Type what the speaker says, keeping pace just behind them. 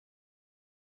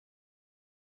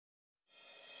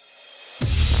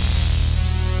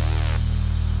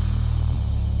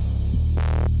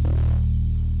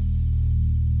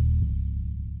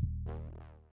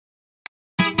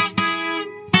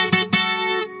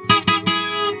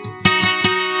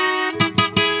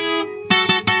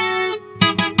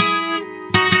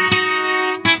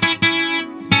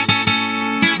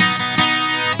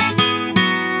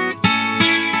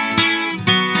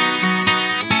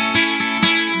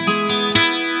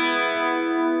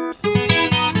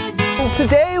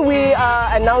Today we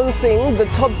are announcing the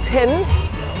top 10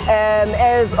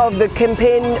 as of the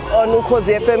campaign on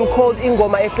uKhozi FM called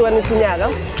Ingoma Ehlukanisa Unyaka.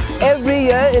 Every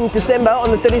year in December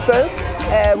on the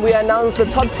 31st, we announce the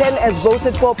top 10 as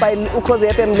voted for by uKhozi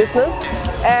FM listeners.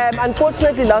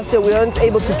 Unfortunately, last year we weren't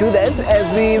able to do that as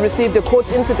we received a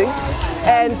court interdict.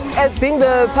 And as being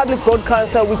the public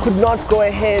broadcaster, we could not go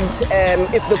ahead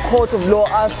if the court of law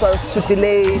asked us to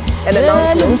delay an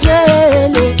announcement.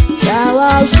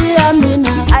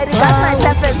 I regard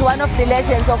myself as one of the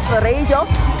legends of radio,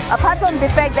 apart from the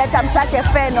fact that I'm such a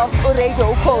fan of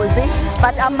radio uKhozi.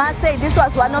 But I must say this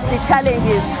was one of the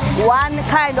challenges, one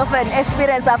kind of an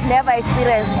experience I've never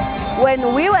experienced.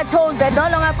 When we were told that no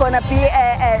longer going to be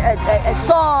a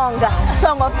song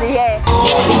of the year.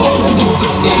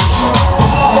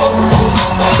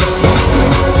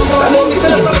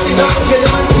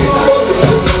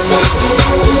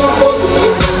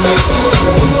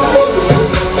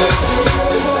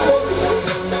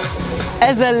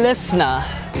 As a listener,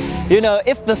 you know,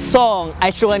 if the song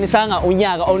Ehlukanisa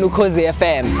Unyaka on uKhozi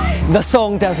FM, the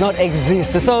song does not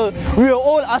exist. So we were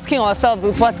all asking ourselves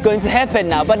what's going to happen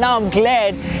now. But now I'm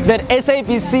glad that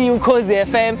SABC uKhozi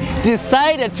FM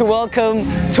decided to welcome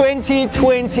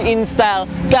 2020 in style,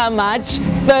 March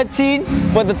 13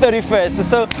 for the 31st.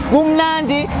 So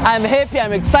Umnandi, I'm happy,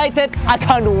 I'm excited. I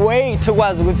can't wait to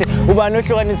wazi ukuthi ubani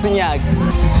Ehlukanisa Unyaka.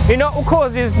 You know,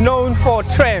 uKhozi is known for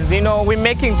trends. You know, we're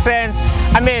making trends.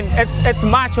 I mean, it's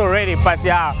March already, but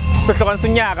yeah, so Ehlukanisa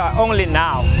Unyaka only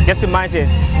now. Just imagine.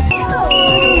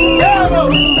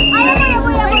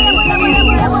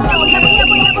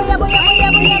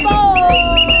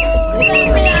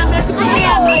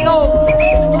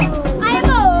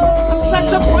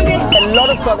 A lot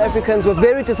of South Africans were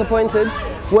very disappointed,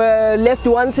 were left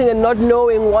wanting and not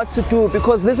knowing what to do,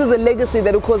 because this is a legacy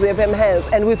that uKhozi FM has,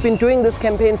 and we've been doing this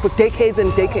campaign for decades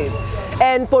and decades.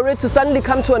 And for it to suddenly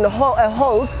come to a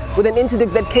halt with an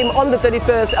interdict that came on the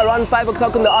 31st around 5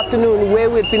 o'clock in the afternoon, where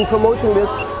we'd been promoting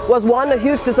this, was one, a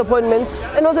huge disappointment,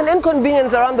 and was an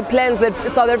inconvenience around the plans that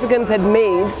South Africans had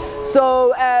made.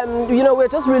 So you know, we're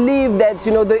just relieved that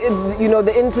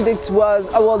the interdict was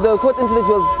the court interdict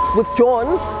was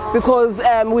withdrawn, because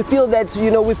we feel that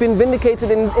we've been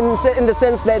vindicated in the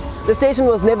sense that the station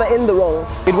was never in the wrong.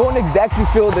 It won't exactly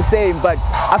feel the same, but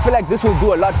I feel like this will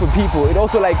do a lot for people. It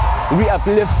also like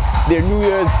re-uplifts their New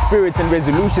Year's spirits and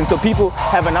resolutions, so people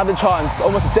have another chance,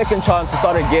 almost a second chance to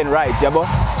start again, right, Jabo?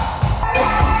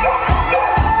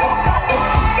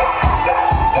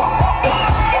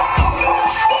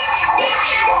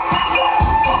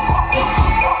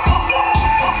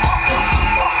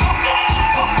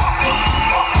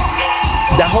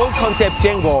 The whole concept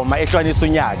yengoma Ehlukanisa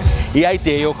Unyaka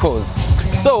i-idea uKhozi.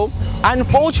 So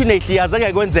unfortunately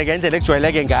azange kwenzeke indlela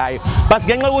ejwayeleke ngayo, but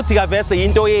ngenxa ukuthi kavese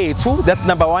into yethu, that's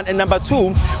number one, and number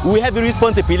two, we have a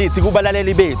responsibility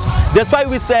kubalaleli bethu. That's why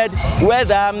we said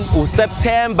whether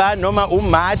September noma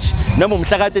March noma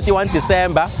umhla ka-31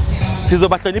 December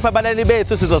sizobahlonipha abalaleli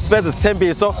bethu, sizosifeza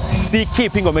isithembiso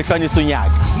siyikhiphe ingoma Ehlukanisa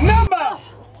Unyaka. Number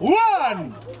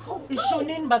one.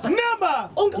 Number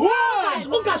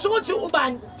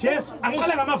one. Yes,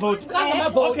 I'm vote.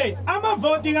 Okay, I'm a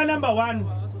voting at number one.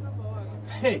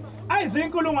 Hey, I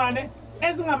think Kulungane,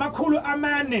 ezingamakhulu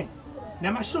amane,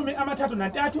 namashumi amathathu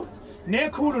nantathu,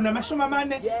 nekhulu namashumi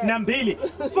amane nambili.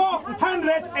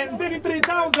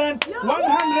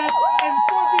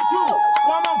 433,142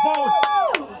 wama vote.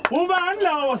 Ubani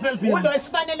lawo waselphini? Ulo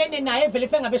esifanelene naye vele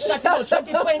ife ngabe shut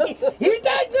 2020.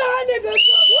 Ithatane.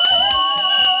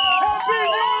 Happy New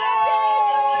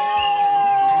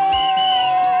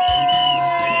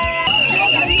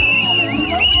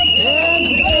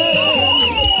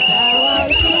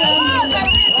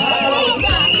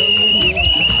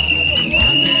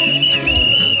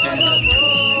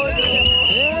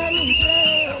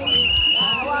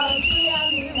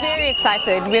Year!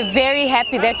 Excited. We're very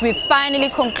happy that we've finally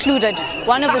concluded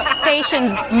one of the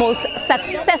station's most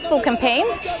successful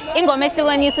campaigns. Ingoma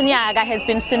Ehlukanisa Unyaka has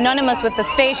been synonymous with the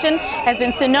station, has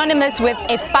been synonymous with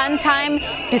a fun time,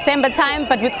 December time,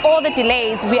 but with all the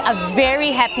delays, we are very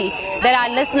happy that our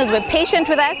listeners were patient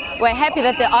with us. We're happy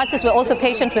that the artists were also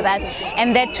patient with us,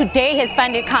 and that today has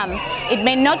finally come. It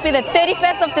may not be the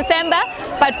 31st of December,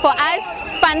 but for us,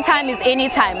 fun time is any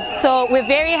time. So we're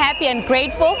very happy and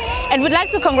grateful, and we'd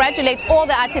like to congratulate all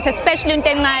the artists, especially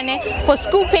uNtengane, for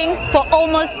scooping for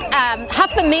almost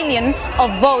 500,000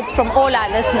 of votes from all our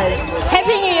listeners.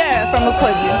 Happy New Year from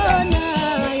uKhozi.